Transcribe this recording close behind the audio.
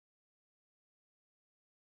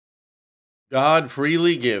God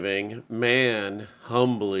freely giving, man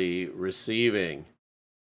humbly receiving.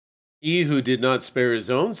 He who did not spare his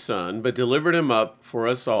own son, but delivered him up for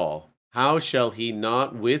us all, how shall he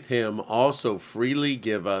not with him also freely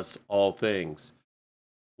give us all things?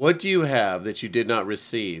 What do you have that you did not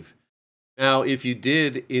receive? Now, if you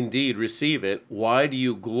did indeed receive it, why do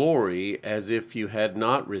you glory as if you had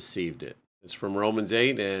not received it? It's from Romans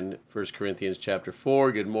 8 and 1 Corinthians chapter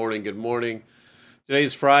 4. Good morning. Good morning.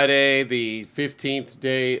 Today's Friday, the 15th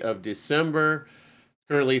day of December.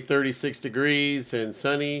 Currently 36 degrees and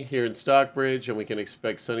sunny here in Stockbridge, and we can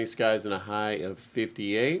expect sunny skies and a high of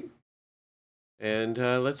 58. And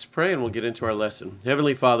let's pray and we'll get into our lesson.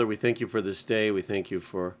 Heavenly Father, we thank you for this day. We thank you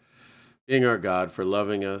for being our God, for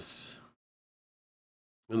loving us.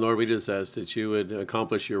 And Lord, we just ask that you would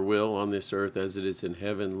accomplish your will on this earth as it is in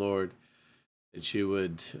heaven, Lord, that you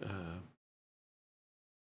would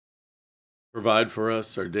provide for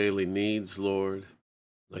us our daily needs, Lord,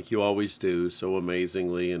 like you always do, so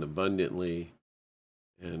amazingly and abundantly.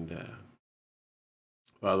 And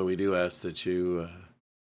Father, we do ask that you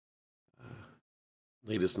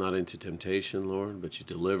lead us not into temptation, Lord, but you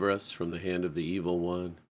deliver us from the hand of the evil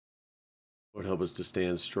one. Lord, help us to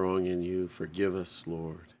stand strong in you. Forgive us,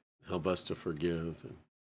 Lord. Help us to forgive.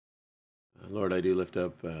 And Lord, I do lift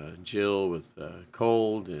up Jill with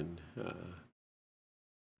cold and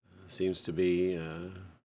seems to be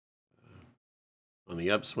on the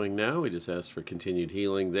upswing now. We just ask for continued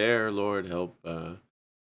healing there. Lord, help the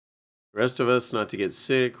rest of us not to get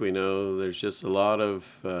sick. We know there's just a lot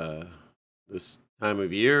of this time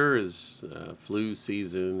of year is flu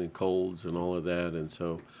season and colds and all of that. And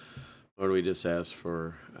so, Lord, we just ask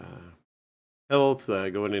for health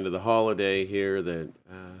going into the holiday here, that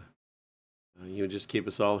you would just keep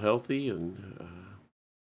us all healthy and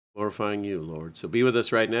glorifying you, Lord. So be with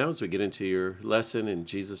us right now as we get into your lesson. In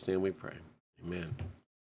Jesus' name we pray. Amen.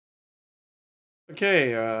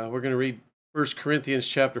 Okay, we're going to read 1 Corinthians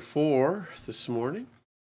chapter 4 this morning.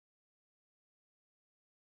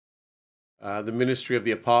 The Ministry of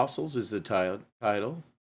the Apostles is the title.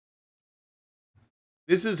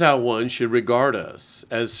 This is how one should regard us,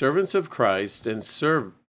 as servants of Christ and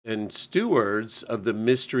stewards of the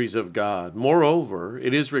mysteries of God. Moreover,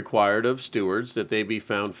 it is required of stewards that they be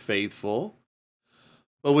found faithful.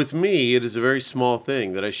 But with me, it is a very small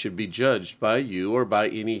thing that I should be judged by you or by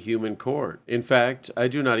any human court. In fact, I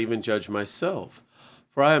do not even judge myself,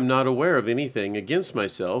 for I am not aware of anything against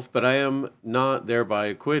myself, but I am not thereby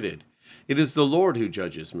acquitted. It is the Lord who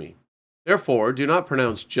judges me. Therefore, do not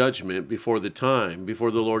pronounce judgment before the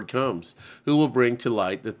Lord comes, who will bring to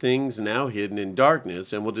light the things now hidden in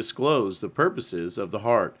darkness and will disclose the purposes of the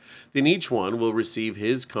heart. Then each one will receive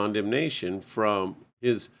his commendation from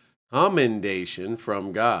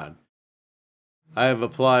God. I have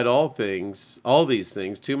applied all these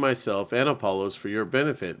things to myself and Apollos for your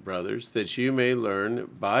benefit, brothers, that you may learn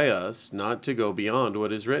by us not to go beyond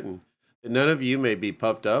what is written, that none of you may be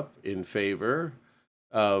puffed up in favor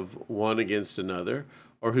of one against another,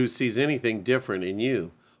 or who sees anything different in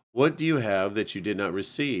you. What do you have that you did not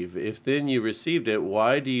receive? If then you received it,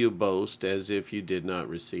 why do you boast as if you did not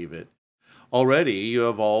receive it? Already you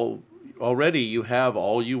have all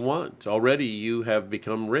you want. Already you have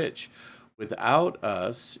become rich. Without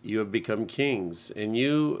us you have become kings, and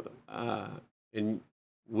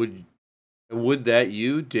would that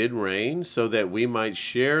you did reign, so that we might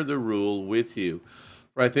share the rule with you.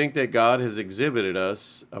 For I think that God has exhibited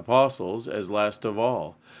us, apostles, as last of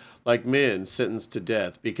all, like men sentenced to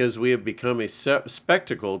death, because we have become a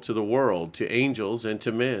spectacle to the world, to angels, and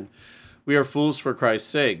to men. We are fools for Christ's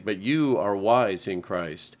sake, but you are wise in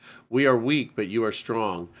Christ. We are weak, but you are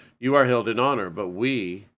strong. You are held in honor, but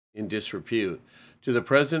we in disrepute. To the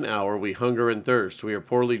present hour we hunger and thirst. We are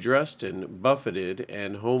poorly dressed and buffeted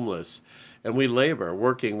and homeless, and we labor,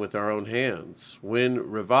 working with our own hands.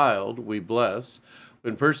 When reviled, we bless.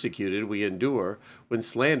 When persecuted, we endure. When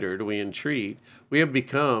slandered, we entreat. We have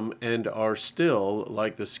become and are still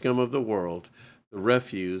like the scum of the world, the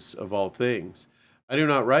refuse of all things. I do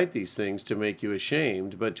not write these things to make you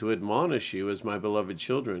ashamed, but to admonish you as my beloved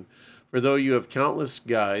children. For though you have countless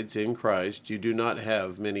guides in Christ, you do not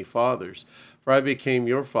have many fathers. For I became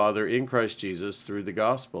your father in Christ Jesus through the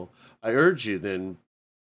gospel. I urge you then,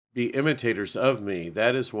 be imitators of me.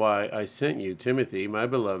 That is why I sent you, Timothy, my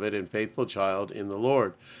beloved and faithful child in the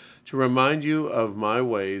Lord, to remind you of my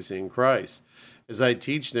ways in Christ, as I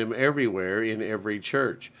teach them everywhere in every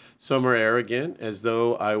church. Some are arrogant, as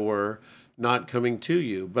though I were not coming to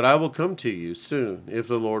you, but I will come to you soon, if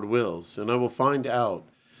the Lord wills, and I will find out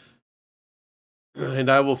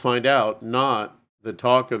not the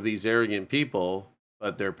talk of these arrogant people,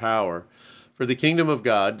 but their power. For the kingdom of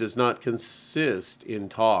God does not consist in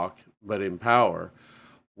talk, but in power.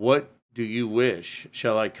 What do you wish?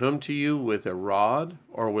 Shall I come to you with a rod,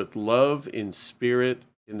 or with love in spirit,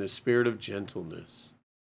 in the spirit of gentleness?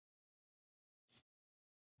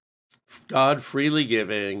 God freely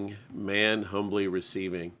giving, man humbly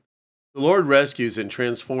receiving. The Lord rescues and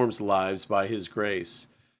transforms lives by his grace.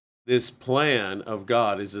 This plan of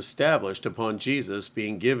God is established upon Jesus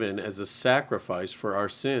being given as a sacrifice for our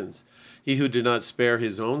sins. He who did not spare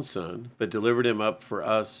his own son, but delivered him up for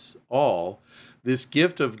us all, this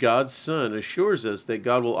gift of God's Son assures us that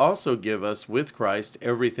God will also give us with Christ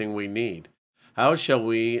everything we need. How shall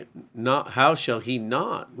he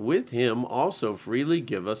not with him also freely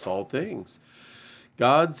give us all things?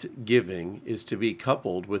 God's giving is to be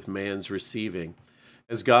coupled with man's receiving.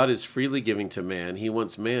 As God is freely giving to man, he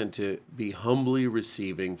wants man to be humbly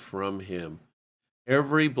receiving from him.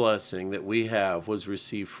 Every blessing that we have was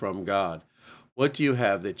received from God. What do you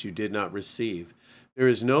have that you did not receive? There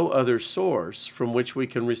is no other source from which we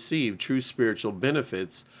can receive true spiritual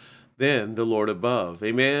benefits than the Lord above.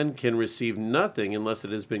 A man can receive nothing unless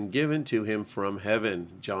it has been given to him from heaven.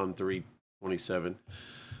 John 3:27.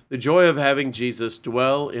 The joy of having Jesus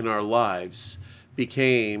dwell in our lives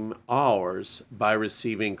became ours by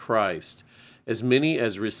receiving Christ. As many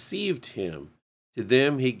as received him, to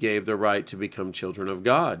them he gave the right to become children of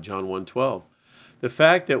God. John 1:12. The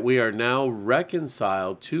fact that we are now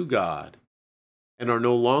reconciled to God and are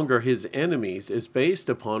no longer his enemies is based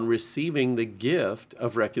upon receiving the gift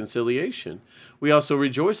of reconciliation. We also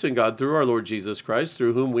rejoice in God through our Lord Jesus Christ,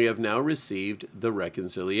 through whom we have now received the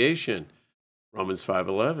reconciliation. Romans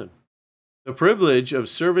 5:11. The privilege of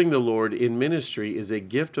serving the Lord in ministry is a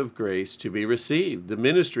gift of grace to be received. The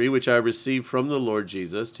ministry which I received from the Lord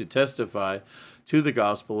Jesus to testify to the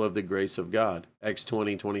gospel of the grace of God. Acts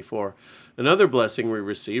 20:24. Another blessing we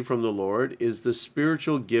receive from the Lord is the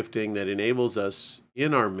spiritual gifting that enables us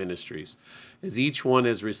in our ministries. As each one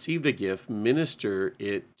has received a gift, minister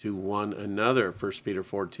it to one another. 1 Peter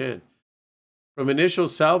 4:10. From initial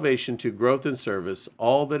salvation to growth and service,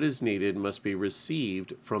 all that is needed must be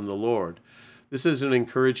received from the Lord. This is an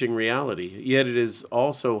encouraging reality, yet it is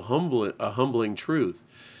also a humbling truth.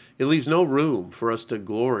 It leaves no room for us to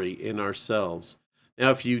glory in ourselves.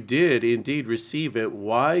 Now, if you did indeed receive it,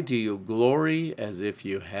 why do you glory as if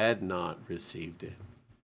you had not received it?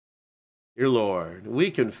 Dear Lord, we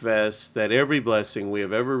confess that every blessing we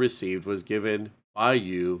have ever received was given by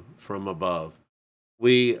you from above.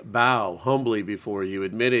 We bow humbly before you,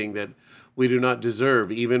 admitting that we do not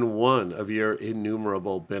deserve even one of your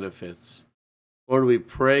innumerable benefits. Lord, we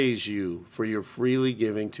praise you for your freely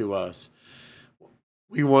giving to us.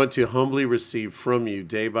 We want to humbly receive from you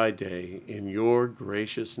day by day. In your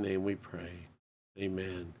gracious name we pray.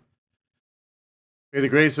 Amen. May the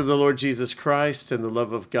grace of the Lord Jesus Christ and the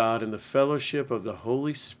love of God and the fellowship of the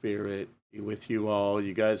Holy Spirit be with you all.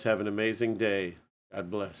 You guys have an amazing day. God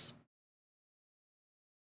bless.